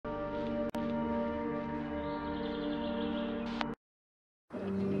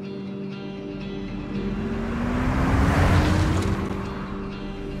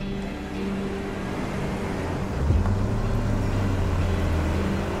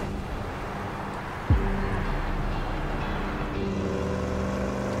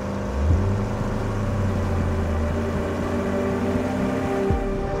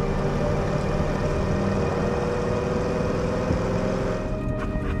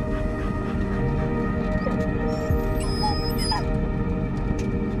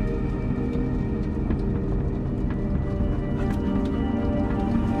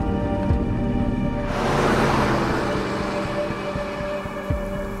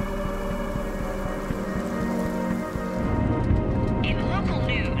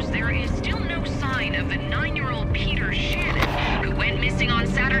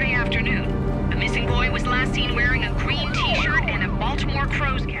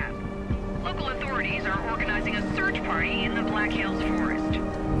Local authorities are organizing a search party in the Black Hills Forest.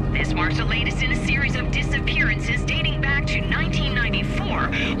 This marks the latest in a series of disappearances dating back to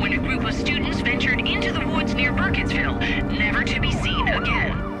 1994, when a group of students ventured into the woods near Burkitsville, never to be seen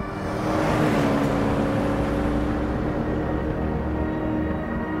again.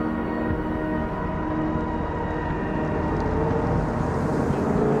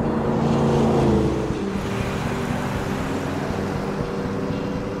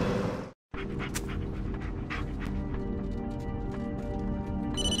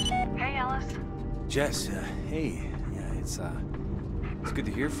 Jess, hey. Yeah, it's good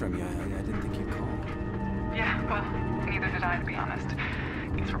to hear from you. I didn't think you'd call. Yeah, well, neither did I, to be honest.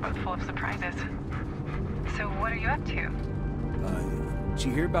 Guess we're both full of surprises. So what are you up to? Did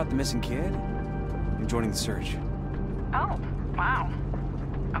you hear about the missing kid? I'm joining the search. Oh, wow.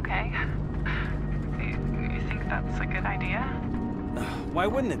 Okay. You think that's a good idea? Why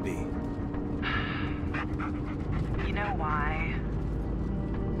wouldn't it be? You know why?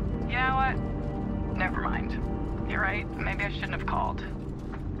 You know what? Never mind. You're right. Maybe I shouldn't have called.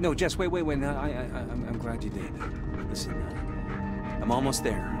 No, Jess, wait. No, I'm glad you did. Listen, I'm almost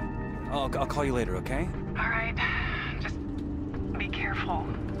there. I'll call you later, okay? All right. Just be careful.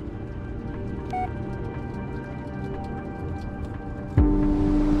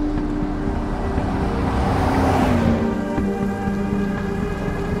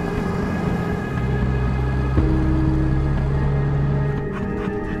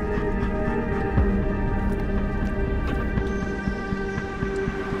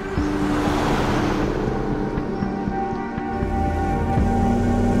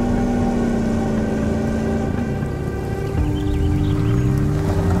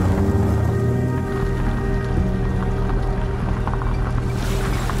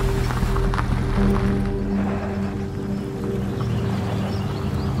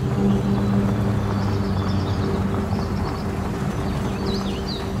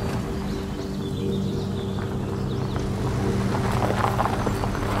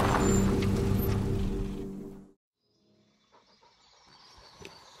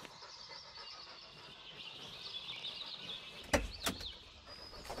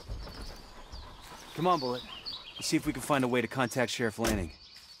 Come on, Bullet. Let's see if we can find a way to contact Sheriff Lanning.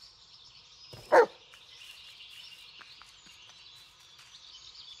 Oh,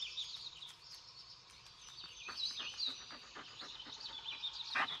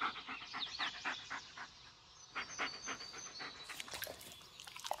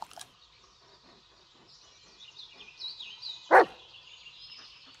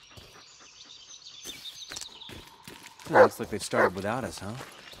 looks like they've started without us, huh?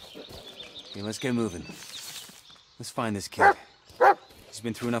 Okay, let's get moving. Let's find this kid. He's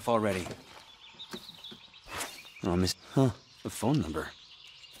been through enough already. Oh, a phone number.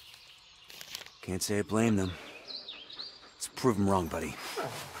 Can't say I blame them. Let's prove them wrong, buddy.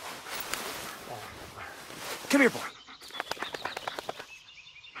 Come here, boy.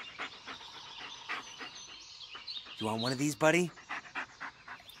 You want one of these, buddy?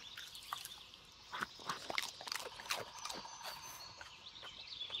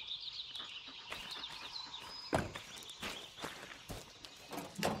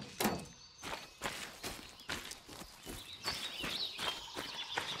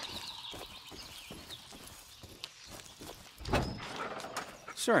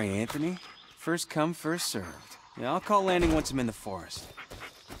 Sorry, Anthony. First come, first served. Yeah, I'll call Lanning once I'm in the forest.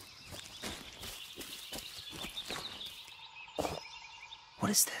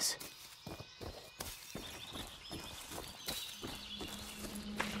 What is this?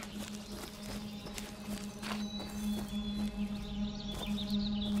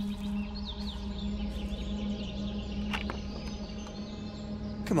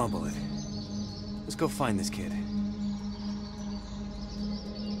 Come on, Bullet. Let's go find this kid.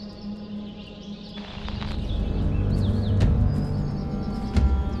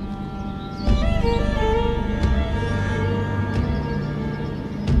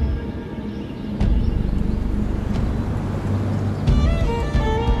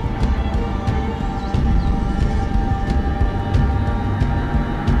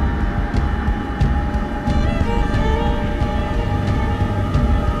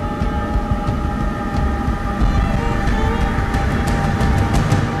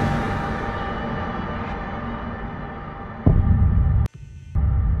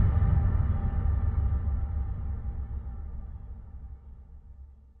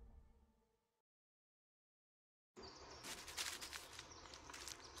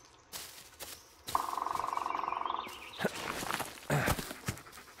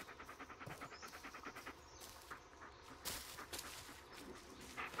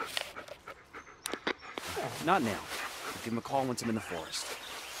 Not now. I'll give him a call once I'm in the forest.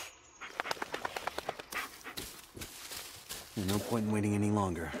 There's no point in waiting any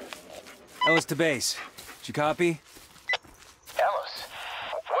longer. Ellis to base. Did you copy? Ellis,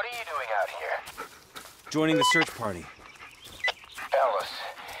 what are you doing out here? Joining the search party. Ellis,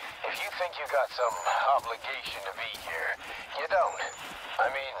 if you think you got some obligation to be here, you don't. I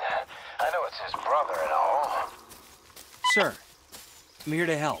mean, I know it's his brother and all. Sir, I'm here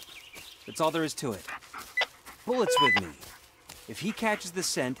to help. That's all there is to it. Bullet's with me. If he catches the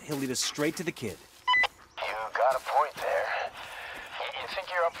scent, he'll lead us straight to the kid. You got a point there. You think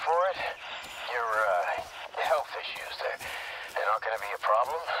you're up for it? Your, health issues, they're not gonna be a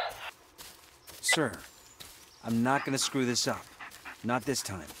problem? Sir, I'm not gonna screw this up. Not this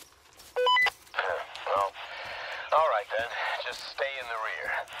time. Well, all right then. Just stay in the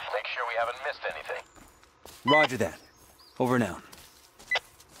rear. Make sure we haven't missed anything. Roger that. Over and out.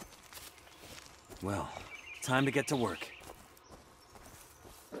 Well, time to get to work.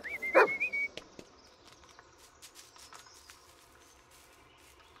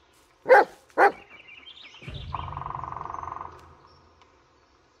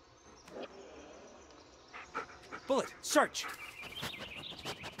 Bullet, search!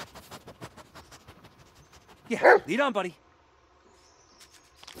 Yeah, lead on, buddy.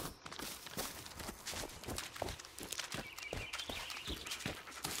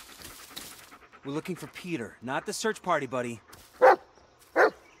 We're looking for Peter, not the search party, buddy.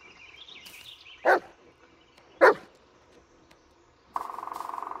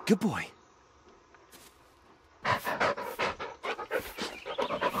 Good boy.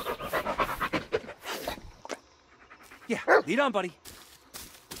 Yeah, lead on, buddy.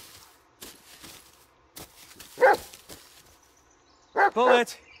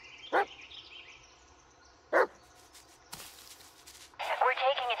 Bullet! We're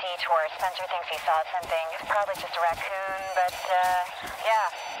taking a detour. Spencer thinks he saw something. It's probably just a raccoon, but, yeah.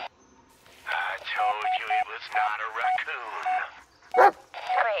 I told you it was not a raccoon.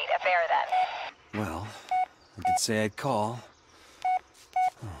 Great, a bear then. Well, I did say I'd call.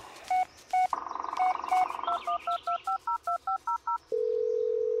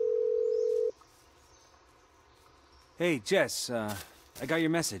 Hey, Jess, I got your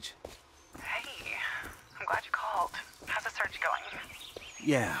message. Hey, I'm glad you called. How's the search going?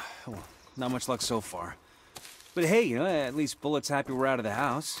 Yeah, well, not much luck so far. But hey, you know, at least Bullet's happy we're out of the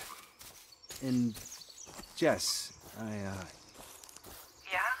house. And, Jess,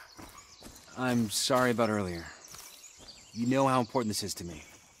 Yeah? I'm sorry about earlier. You know how important this is to me.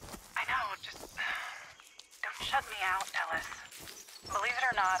 I know, just... don't shut me out, Ellis. Believe it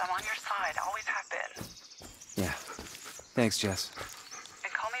or not, I'm on your side. Always have been. Yeah. Thanks, Jess.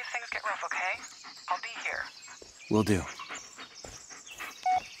 And call me if things get rough, okay? I'll be here. Will do.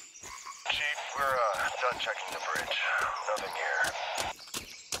 Chief, we're, done checking the bridge. Nothing here.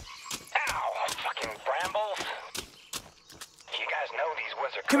 Ow! Fucking brambles! You guys know these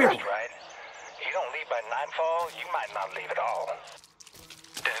woods are Come here. cursed, right? You don't leave by nightfall, you might not leave at all.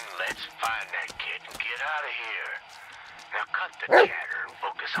 Then let's find that kid and get out of here. Now cut the chatter and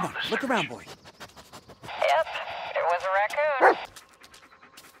focus Come on on, the search. look around, boy. Yep, it was a raccoon.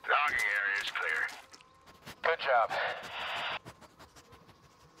 Logging area is clear. Good job.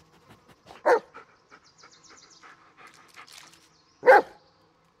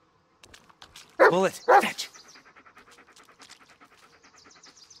 Bullet, fetch!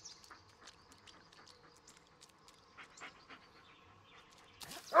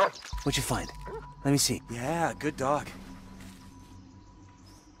 What'd you find? Let me see. Yeah, good dog.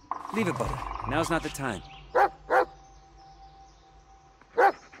 Leave it, buddy. Now's not the time.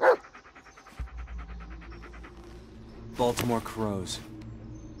 Baltimore crows.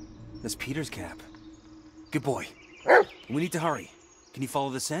 That's Peter's cap. Good boy. We need to hurry. Can you follow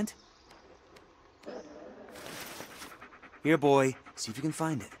the scent? Here, boy. See if you can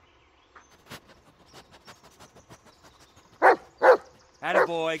find it.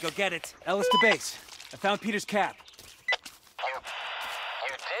 Attaboy, go get it. Ellis to base. I found Peter's cap. You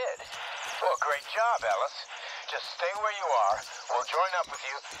did? Well, great job, Ellis. Just stay where you are. We'll join up with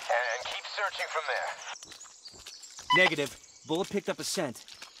you and keep searching from there. Negative. Bullet picked up a scent.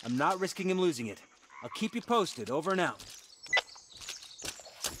 I'm not risking him losing it. I'll keep you posted. Over and out.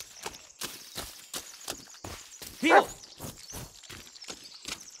 Heal!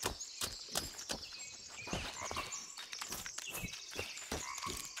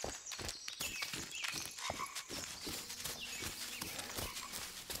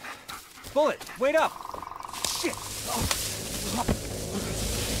 Bullet, wait up! Shit!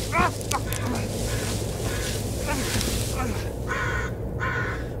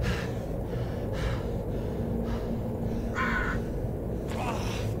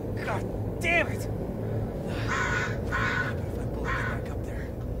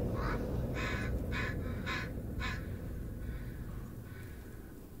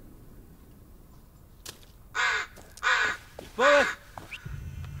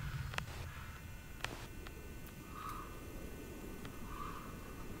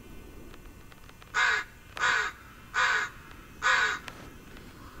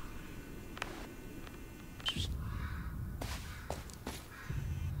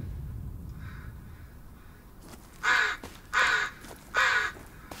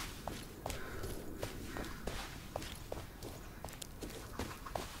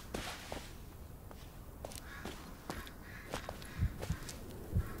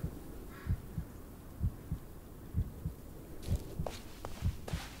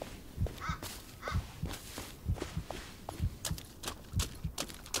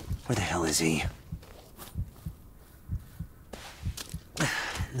 Where the hell is he?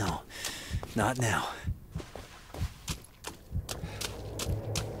 No, not now.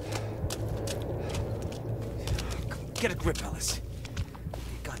 Get a grip, Ellis.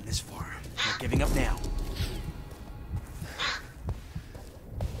 You've gotten this far. I'm not giving up now.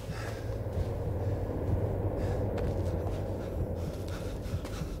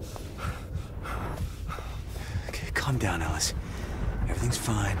 Okay, calm down, Ellis. Everything's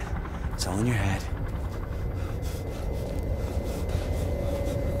fine. It's all in your head.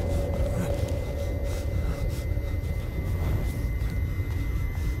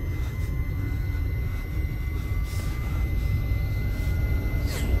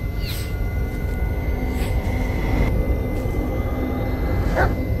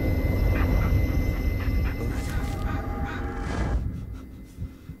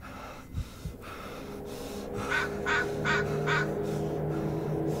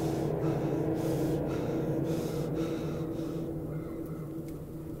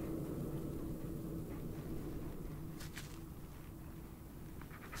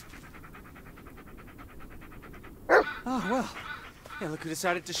 Oh, well. Yeah, look who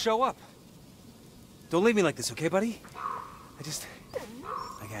decided to show up. Don't leave me like this, okay, buddy?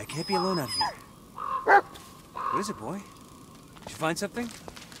 I can't be alone out here. What is it, boy? Did you find something?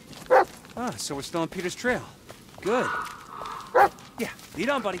 Ah, so we're still on Peter's trail. Good. Yeah, lead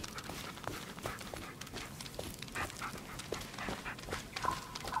on, buddy.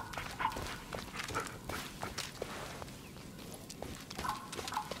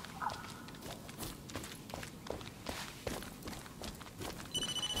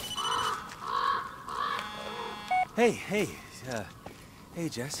 Hey,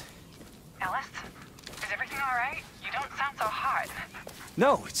 Jess. Ellis? Is everything all right? You don't sound so hot.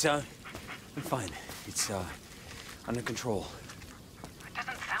 No, I'm fine. It's, under control. It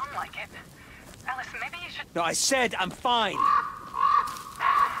doesn't sound like it. Ellis, maybe you should... No, I said I'm fine!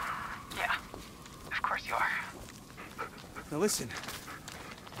 Yeah, of course you are. Now listen,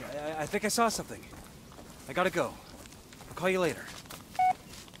 I think I saw something. I gotta go. I'll call you later.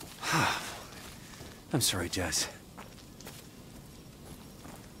 I'm sorry, Jess.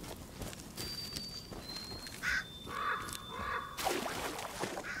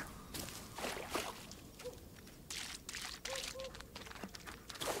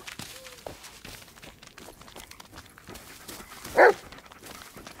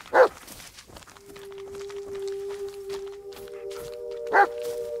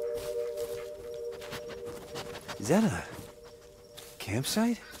 Is that a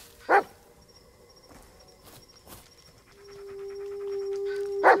campsite?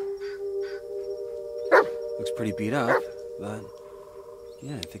 Looks pretty beat up, but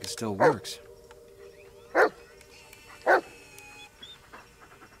yeah, I think it still works.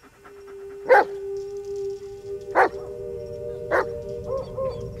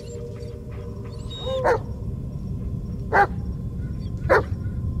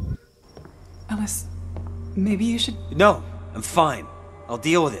 Ellis, maybe you should... No, I'm fine. I'll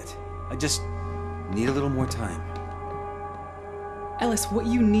deal with it. I just need a little more time. Ellis, what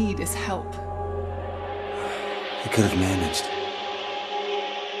you need is help. I could have managed.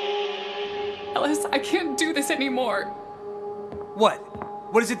 Ellis, I can't do this anymore. What?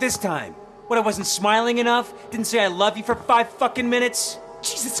 What is it this time? What, I wasn't smiling enough? Didn't say I love you for 5 fucking minutes?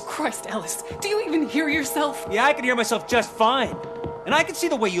 Jesus Christ, Ellis, do you even hear yourself? Yeah, I can hear myself just fine. And I can see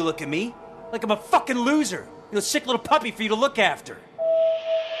the way you look at me. Like I'm a fucking loser. You know, sick little puppy for you to look after.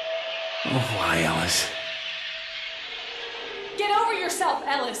 Oh, why, Ellis? Get over yourself,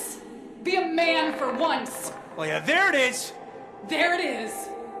 Ellis. Be a man for once. Oh, yeah, there it is. There it is.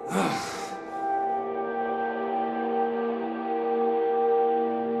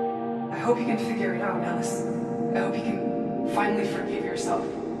 I hope you can figure it out, Ellis. I hope you can finally forgive yourself.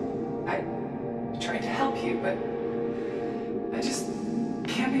 I tried to help you, but I just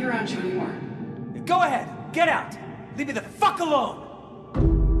can't be around you anymore. Go ahead. Get out. Leave me the fuck alone.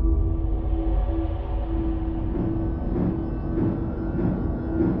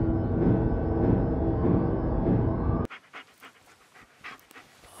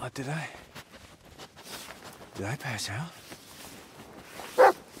 Did I pass out?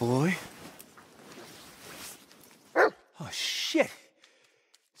 Boy? Oh, shit!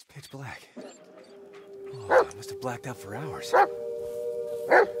 It's pitch black. Oh, I must have blacked out for hours.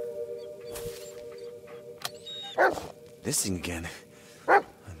 This thing again. Oh,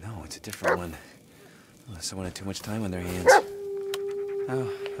 no, it's a different one. Oh, someone had too much time on their hands.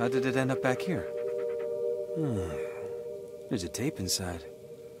 How did it end up back here? There's a tape inside.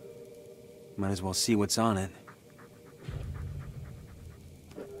 Might as well see what's on it.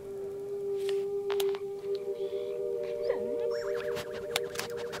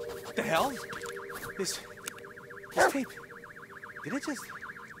 hell? This tape. Did it just...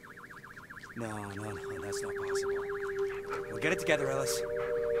 No, that's not possible. We'll get it together, Ellis.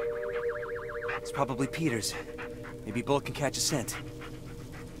 It's probably Peter's. Maybe Bullet can catch a scent.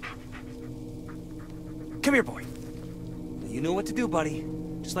 Come here, boy. You know what to do, buddy.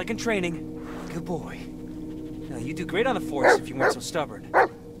 Just like in training. Good boy. Now, you do great on the force if you weren't so stubborn.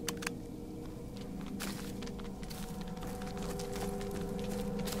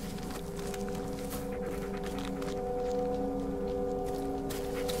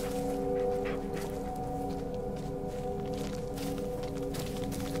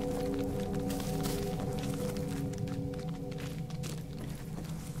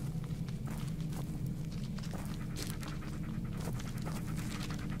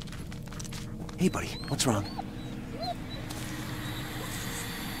 Hey, buddy, what's wrong?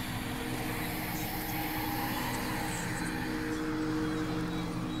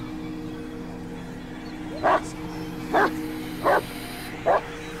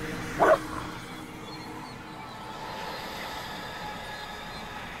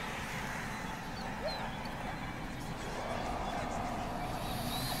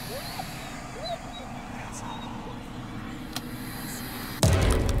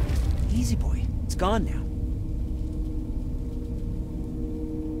 Easy, boy. It's gone now.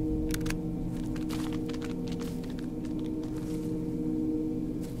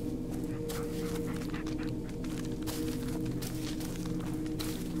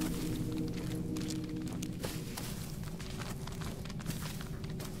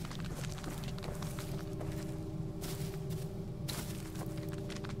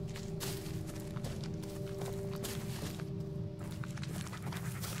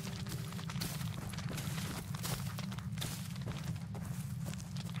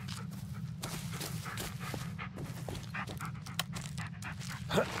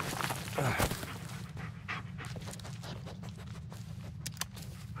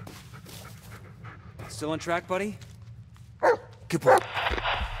 Still on track, buddy? Good boy.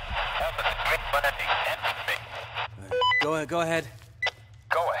 Go ahead.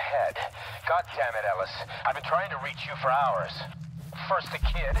 Go ahead. God damn it, Ellis. I've been trying to reach you for hours. First the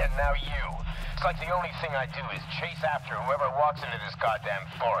kid, and now you. It's like the only thing I do is chase after whoever walks into this goddamn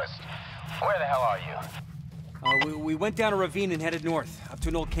forest. Where the hell are you? We went down a ravine and headed north, up to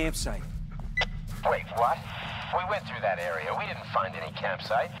an old campsite. Wait, what? We went through that area. We didn't find any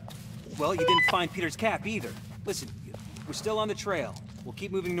campsite. Well, you didn't find Peter's cap either. Listen, we're still on the trail. We'll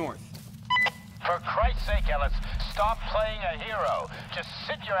keep moving north. For Christ's sake, Ellis, stop playing a hero. Just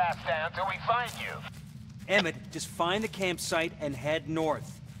sit your ass down till we find you. Emmett, just find the campsite and head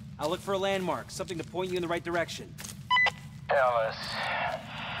north. I'll look for a landmark, something to point you in the right direction. Ellis.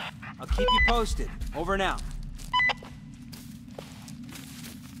 I'll keep you posted. Over and out.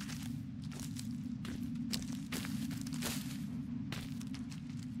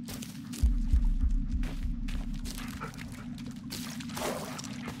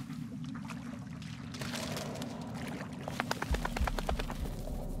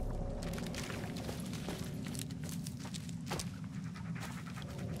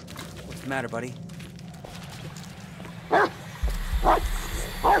 What's the matter, buddy?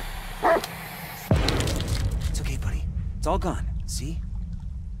 It's okay, buddy. It's all gone. See?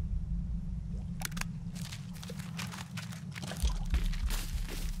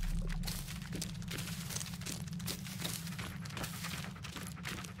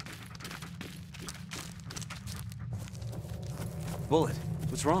 Bullet,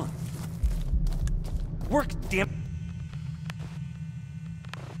 what's wrong? Work, damn...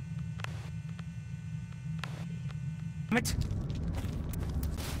 it.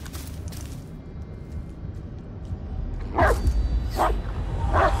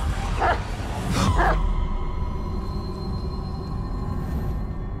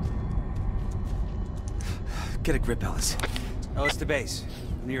 Get a grip, Ellis. Ellis to base.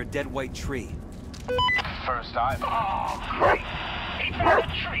 Near a dead white tree. First I... Oh, great. He found a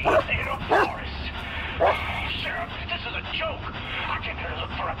tree in a forest. Oh, Sheriff, this is a joke. I came here to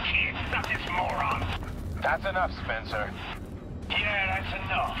look for a kid, not this moron. That's enough, Spencer. Yeah, that's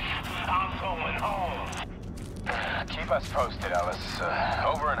enough. I'm going home. Keep us posted, Ellis.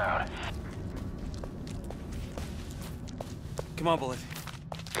 Over and out. Come on, Bullet.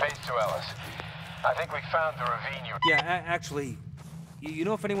 Base to Ellis. I think we found the ravine you... Yeah, actually, you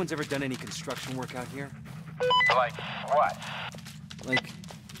know if anyone's ever done any construction work out here? Like what? Like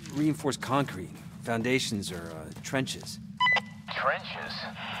reinforced concrete, foundations, or trenches. Trenches?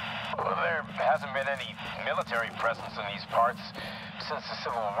 Well, there hasn't been any military presence in these parts since the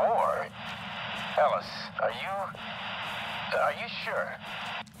Civil War. Ellis, are you sure?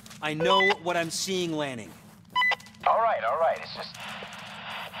 I know what I'm seeing, Lanning. All right. It's just...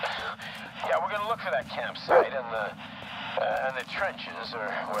 Yeah, we're gonna look for that campsite and the trenches, or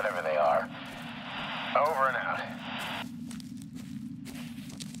whatever they are. Over and out.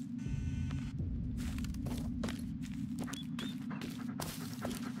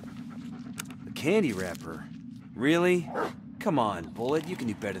 A candy wrapper? Really? Come on, Bullet, you can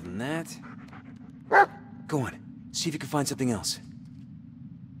do better than that. Go on, see if you can find something else.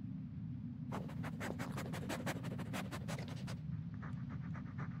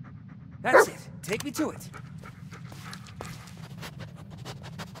 That's it. Take me to it.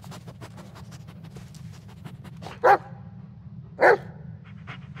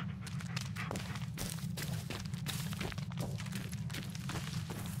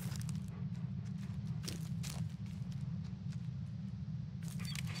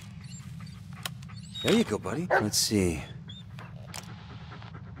 There you go, buddy. Let's see.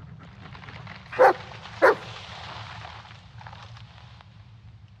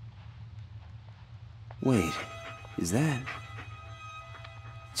 Wait, is that...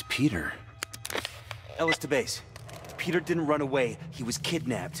 It's Peter. Ellis to base. Peter didn't run away. He was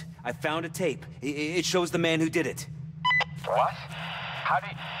kidnapped. I found a tape. It shows the man who did it. What? How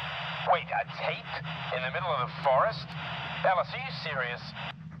did... Wait, a tape? In the middle of the forest? Ellis, are you serious?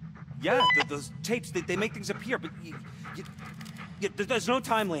 Yeah, those tapes, they make things appear, but there's no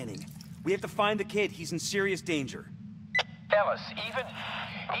time, Lanning. We have to find the kid. He's in serious danger. Ellis, even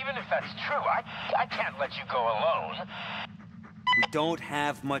if that's true, I can't let you go alone. We don't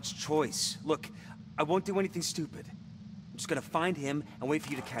have much choice. Look, I won't do anything stupid. I'm just gonna find him and wait for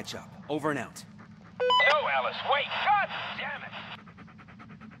you to catch up. Over and out. No, Ellis, wait! God damn it!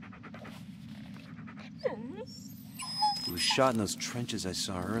 He was shot in those trenches I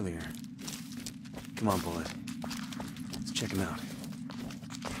saw earlier. Come on, Bullet. Let's check him out.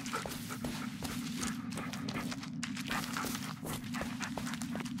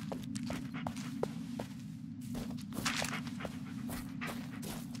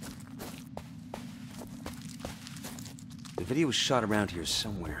 The video was shot around here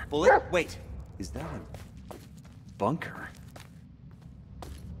somewhere. Bullet, wait! Is that a bunker?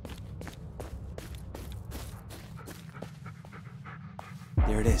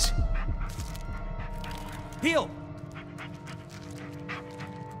 There it is. Peel!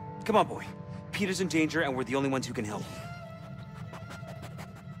 Come on, boy. Peter's in danger, and we're the only ones who can help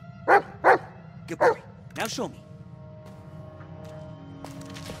him. Good boy. Now show me.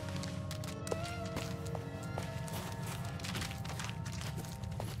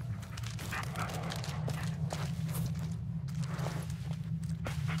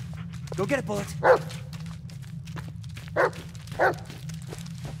 Go get it, Bullet.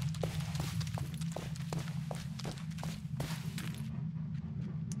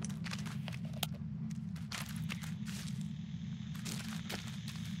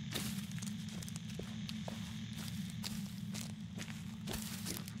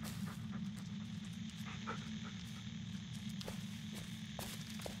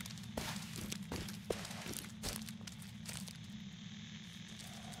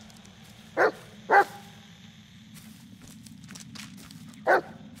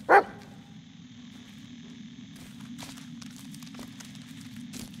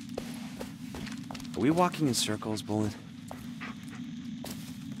 Are we walking in circles, Bullet?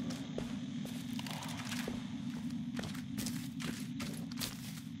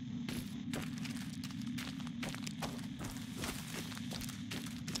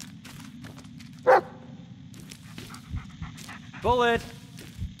 Bullet!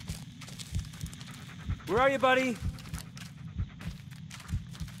 Where are you, buddy?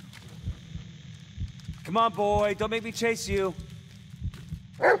 Come on, boy. Don't make me chase you.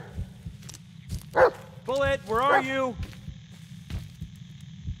 Bullet, where are you?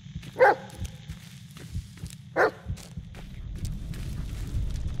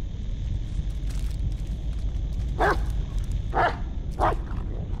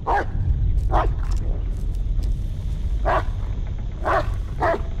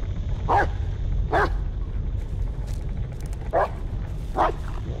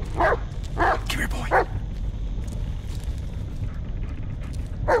 Come here, boy.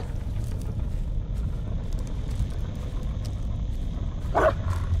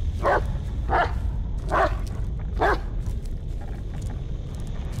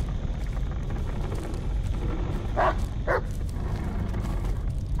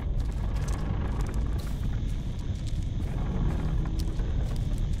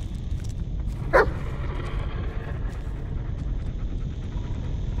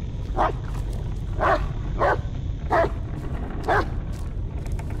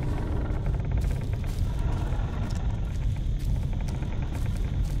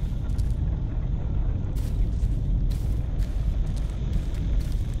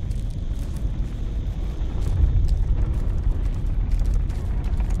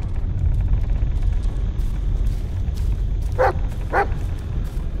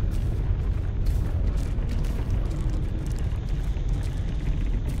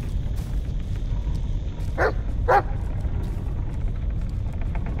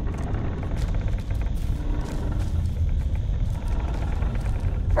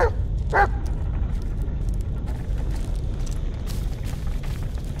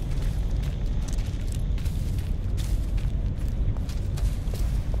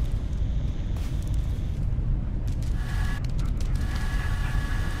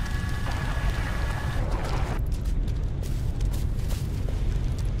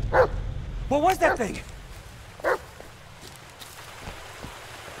 What was that thing?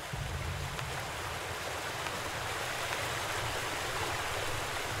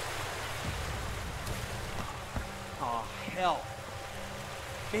 Oh, hell.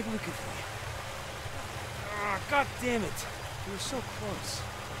 Maybe we could... Oh, God damn it. We were so close.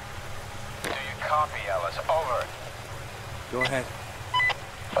 Do you copy, Ellis? Over. Go ahead.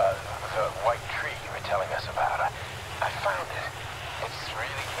 The white tree you were telling us about. I found it. It's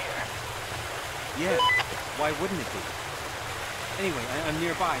really here. Yeah, why wouldn't it be? Anyway, I'm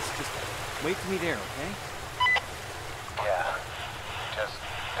nearby, so just wait for me there, okay? Yeah. Just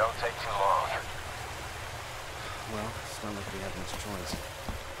don't take too long. Well, it's not like we have much choice.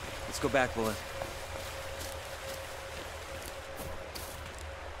 Let's go back, Bullet.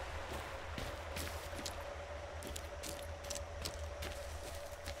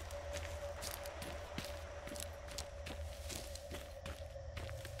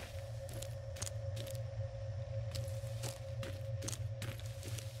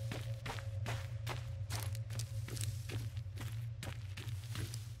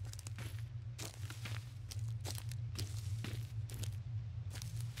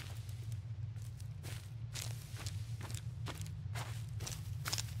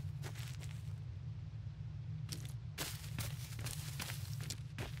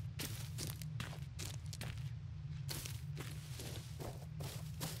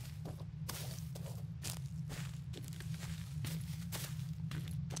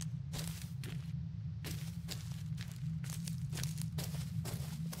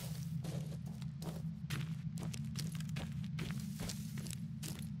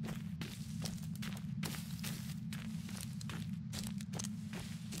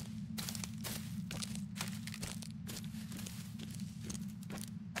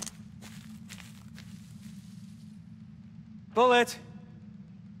 Bullet!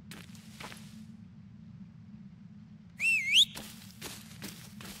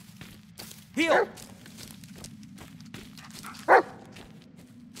 Heal!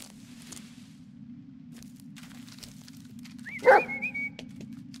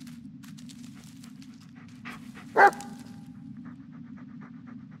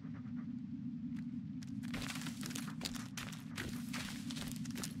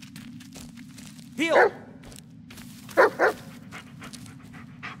 Heal!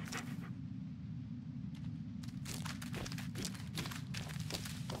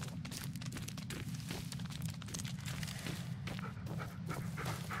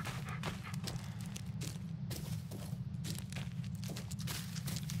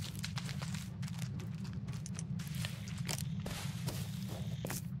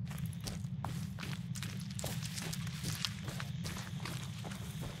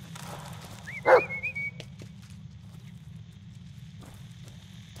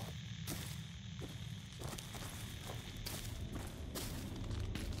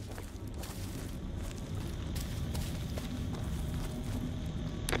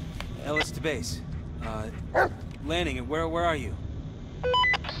 Ellis to base. Landing, and where are you?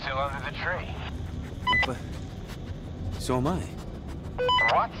 Still under the tree. But... so am I.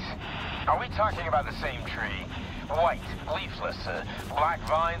 What? Are we talking about the same tree? White, leafless, black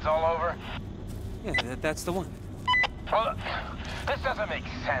vines all over? Yeah, that's the one. Well, look, this doesn't make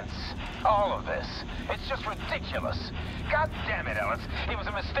sense. All of this. It's just ridiculous. God damn it, Ellis. It was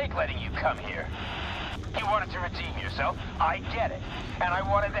a mistake letting you come here. You wanted to redeem yourself. I get it. And I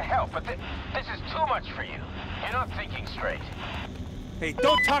wanted to help, but this is too much for you. You're not thinking straight. Hey,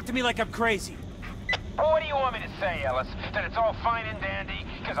 don't talk to me like I'm crazy. Well, what do you want me to say, Ellis? That it's all fine and dandy?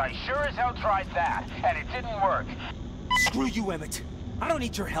 Because I sure as hell tried that, and it didn't work. Screw you, Emmett. I don't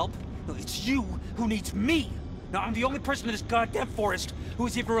need your help. No, it's you who needs me. Now, I'm the only person in this goddamn forest who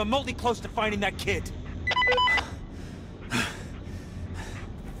is even remotely close to finding that kid.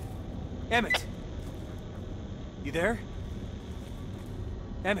 Emmett. You there?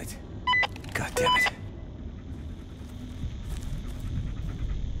 Emmett. God damn it.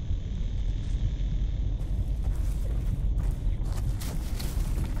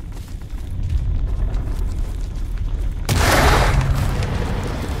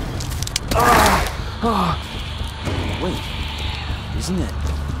 Wait, isn't it?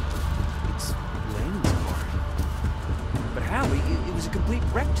 It's Lane's car. But how? It was a complete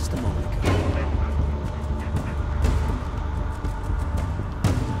wreck just a moment ago.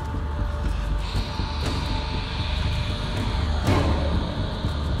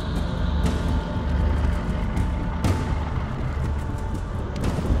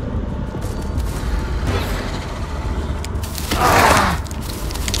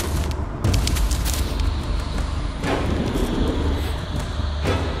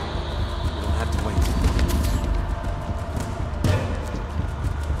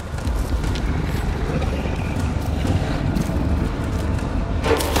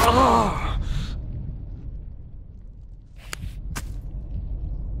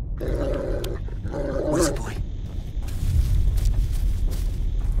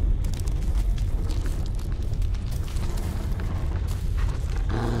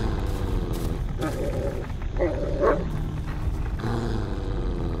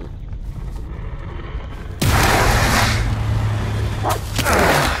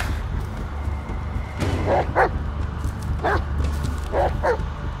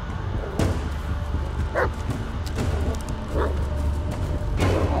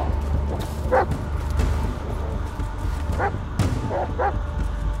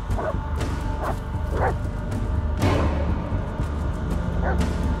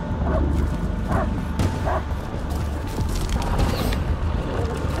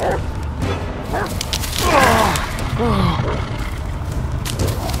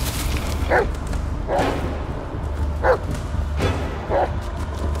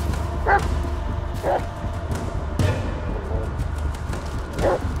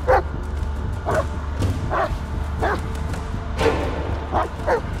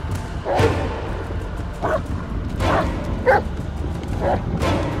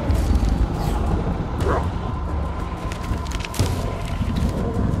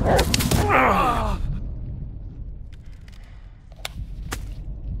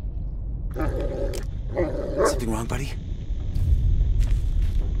 Something wrong, buddy?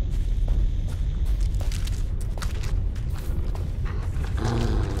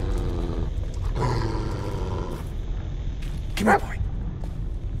 Come here, boy.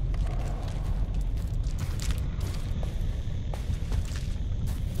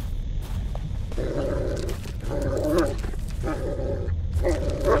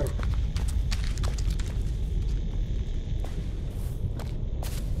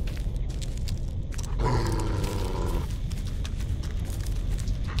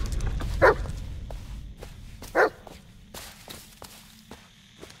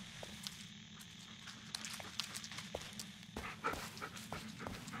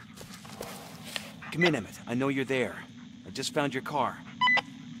 Come in, Emmett. I know you're there. I just found your car.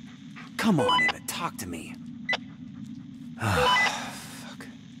 Come on, Emmett. Talk to me. Fuck.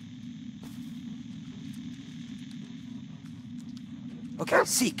 Okay,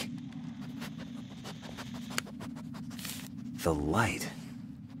 seek. The light.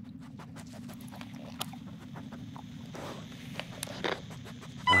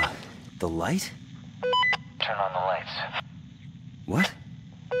 The light? Turn on the lights. What?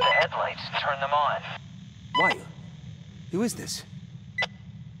 The headlights, turn them on. Why? Who is this?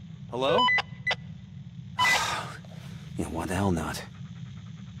 Hello? Yeah, why the hell not?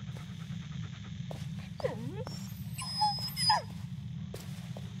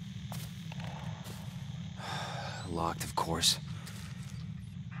 Locked, of course.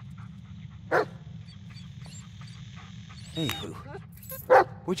 Hey,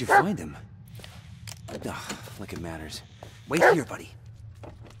 where'd you find him? Ugh, like it matters. Wait here, buddy.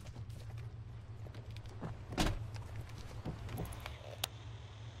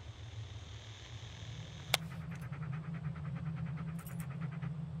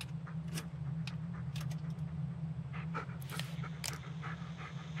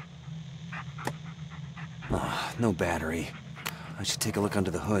 No battery. I should take a look under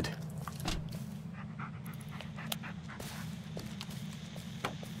the hood.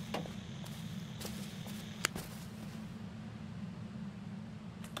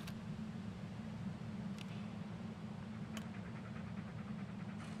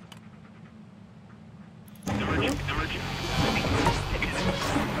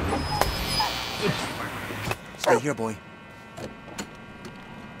 Stay here, boy.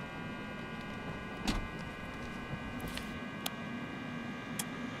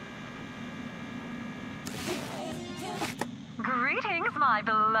 Greetings, my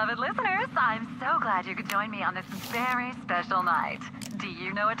beloved listeners. I'm so glad you could join me on this very special night. Do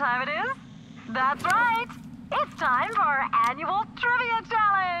you know what time it is? That's right. It's time for our annual trivia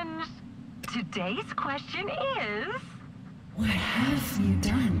challenge. Today's question is... What have you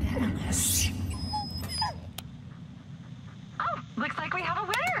done, Alice? Oh, looks like we have a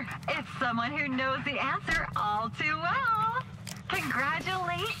winner. It's someone who knows the answer all too well.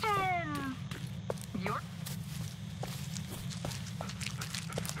 Congratulations. You're...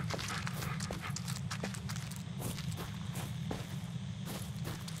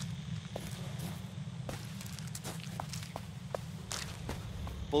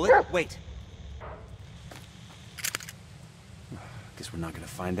 Bullet, wait. Guess we're not gonna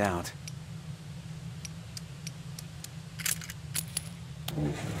find out.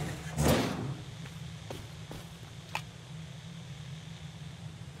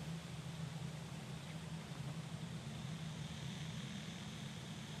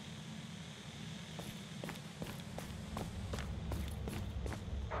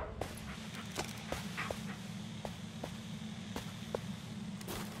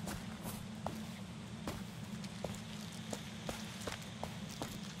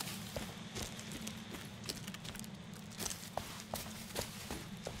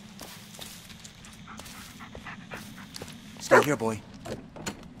 Stay here, boy.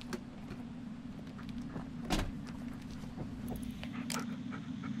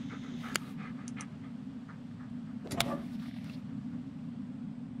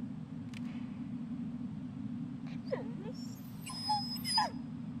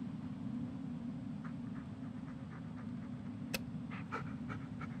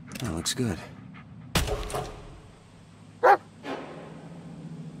 That looks good.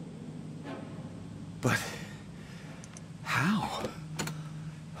 But... how?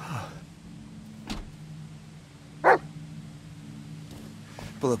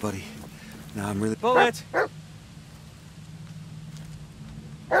 Bullet, buddy. Now I'm really... Bullet!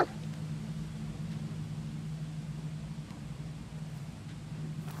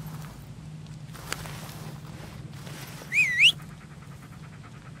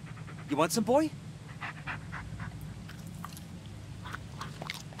 You want some, boy?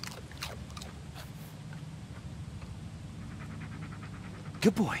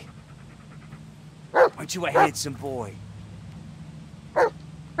 Good boy. Aren't you a handsome boy?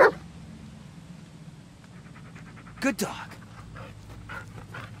 Good dog.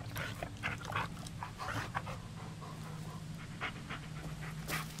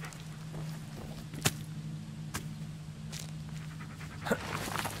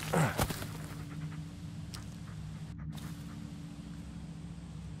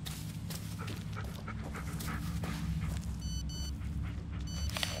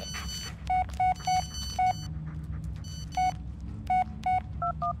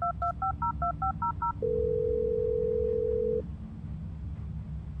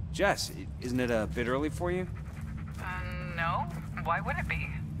 Jess, isn't it a bit early for you? No. Why would it be?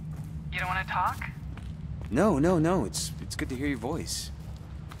 You don't want to talk? No. It's good to hear your voice.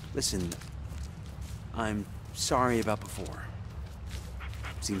 Listen, I'm sorry about before.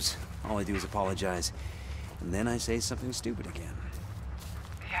 Seems all I do is apologize, and then I say something stupid again.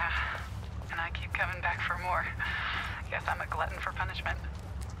 Yeah. And I keep coming back for more. Guess I'm a glutton for punishment.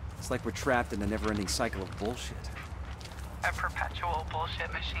 It's like we're trapped in a never-ending cycle of bullshit. A perpetual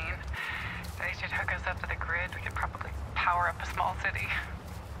bullshit machine. They should hook us up to the grid. We could probably power up a small city.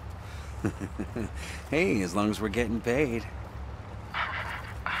 Hey, as long as we're getting paid.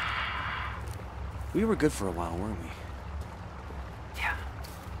 We were good for a while, weren't we? Yeah,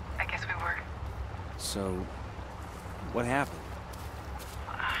 I guess we were. So, what happened?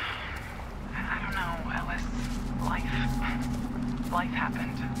 I don't know, Ellis. Life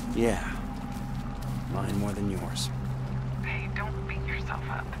happened. Yeah. Mine more than yours. Hey, don't beat yourself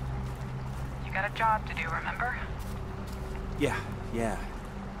up. You got a job to do, remember? Yeah.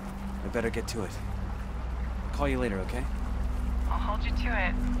 I better get to it. Call you later, okay? I'll hold you to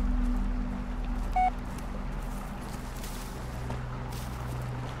it.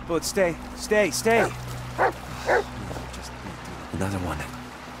 Bullet, stay. Just another one.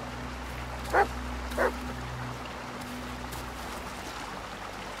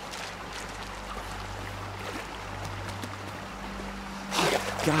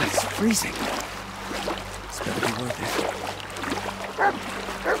 God, it's freezing. It's better be worth it.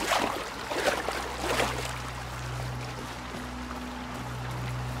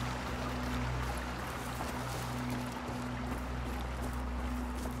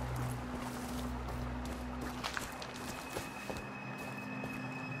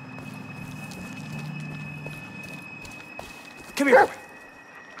 Come here, boy.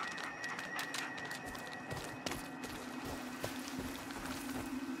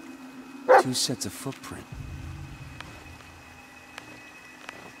 Two sets of footprint.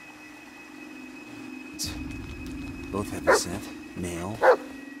 Both heavy set. Male.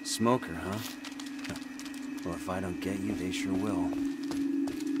 Smoker, huh? Well, if I don't get you, they sure will.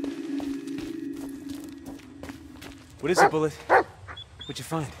 What is it, Bullet? What'd you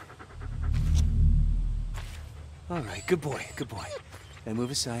find? All right, good boy. Now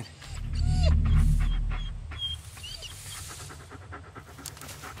move aside.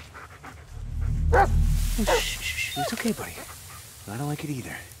 Oh, shh. It's okay, buddy. I don't like it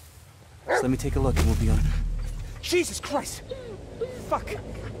either. Just let me take a look and we'll be on... Jesus Christ! Fuck!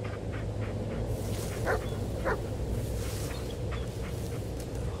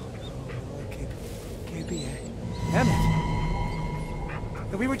 Can't be it.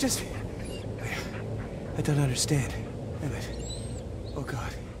 Emmett! We were just... I don't understand. Emmett. Oh,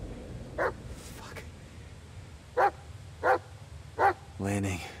 God. Fuck.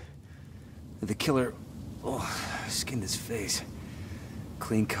 Landing. The killer... Oh, skinned his face.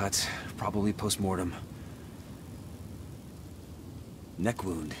 Clean cuts, probably post-mortem. Neck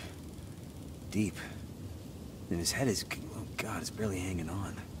wound. Deep. And his head is... Oh, God, it's barely hanging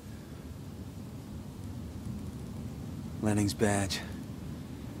on. Lanning's badge.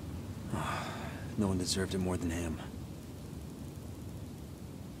 Oh, no one deserved it more than him.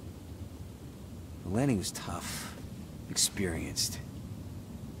 Lanning was tough. Experienced.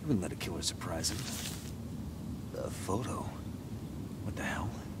 He wouldn't let a killer surprise him. A photo? What the hell?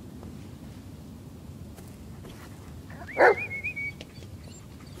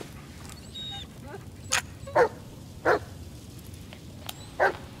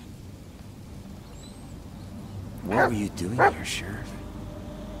 What were you doing here, Sheriff?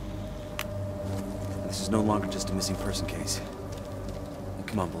 This is no longer just a missing person case.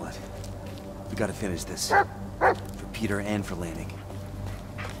 Come on, Bullet. We gotta finish this. For Peter and for Lanning.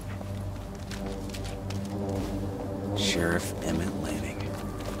 Sheriff Emmett Lanning.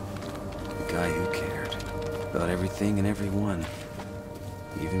 The guy who cared. About everything and everyone.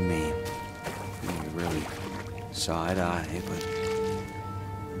 Even me. We really saw eye to eye, but...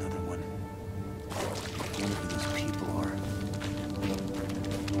 another one. I wonder who those people are.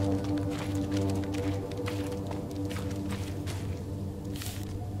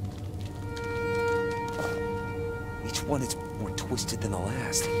 Each one is more twisted than the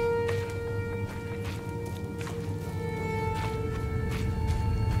last.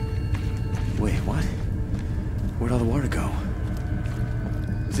 Wait, what? Where'd all the water go?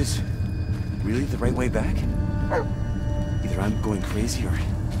 Is this really the right way back? Either I'm going crazy or...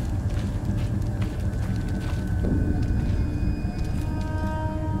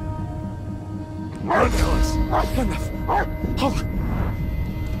 Run, Ellis! Enough! Hold!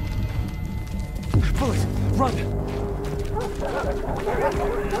 Bullet, run!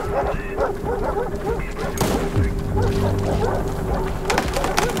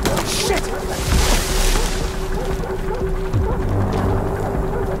 Shit!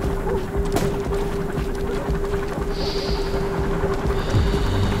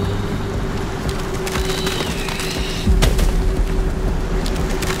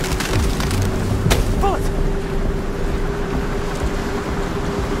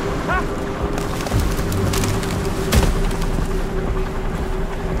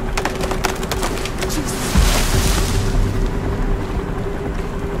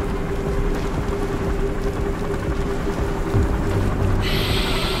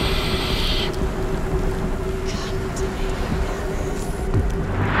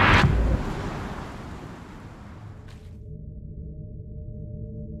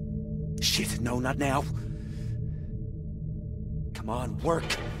 Shit, no, not now. Come on, work.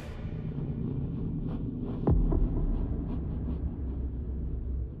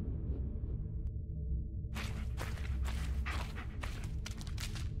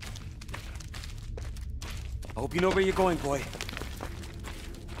 I hope you know where you're going, boy.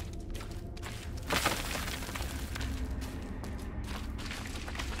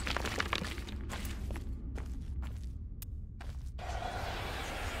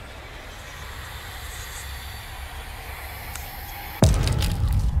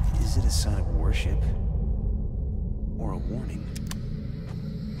 Is it a sign of worship? Or a warning?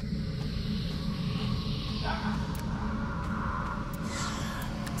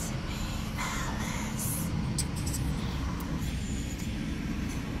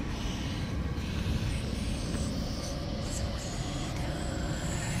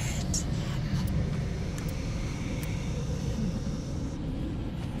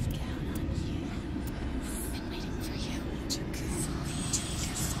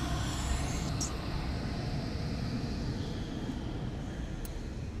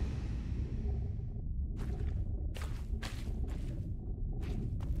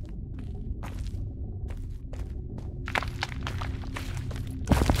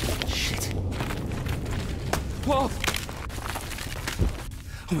 Whoa!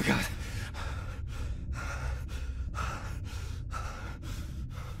 Oh my God.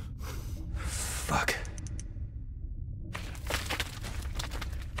 Fuck.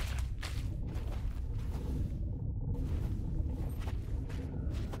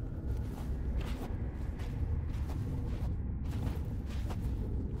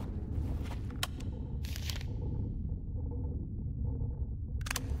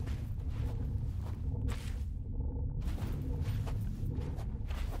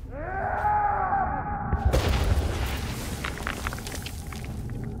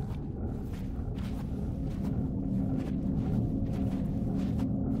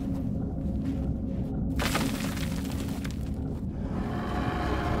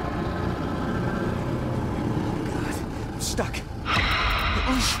 Stuck.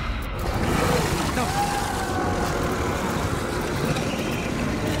 No.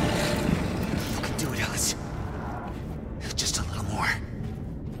 You can do it, Ellis. Just a little more.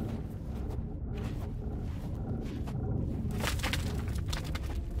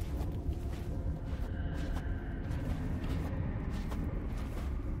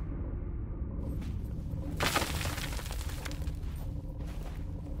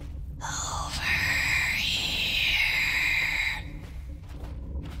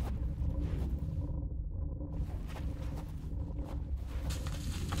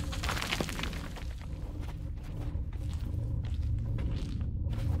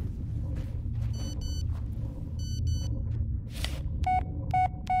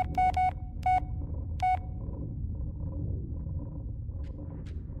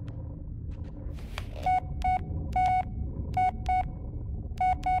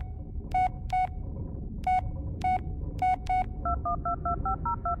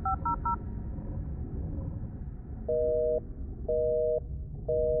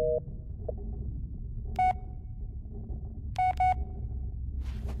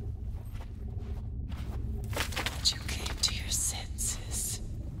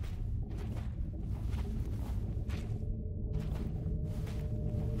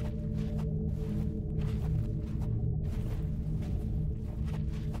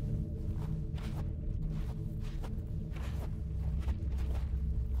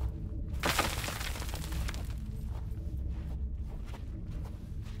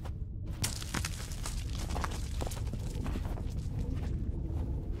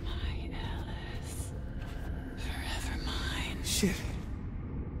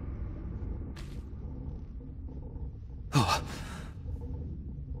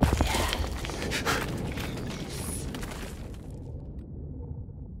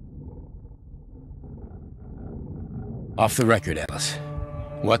 Off the record, Ellis.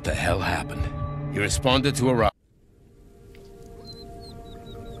 What the hell happened? You responded to a rob.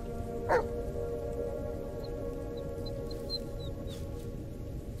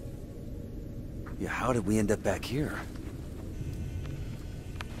 Yeah, how did we end up back here?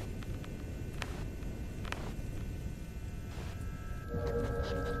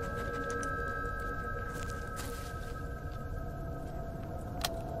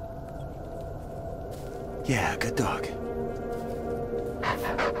 Yeah, good dog.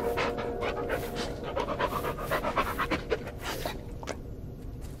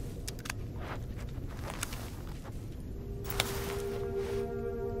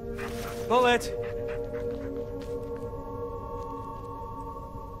 Bullet!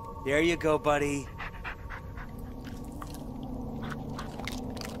 There you go, buddy.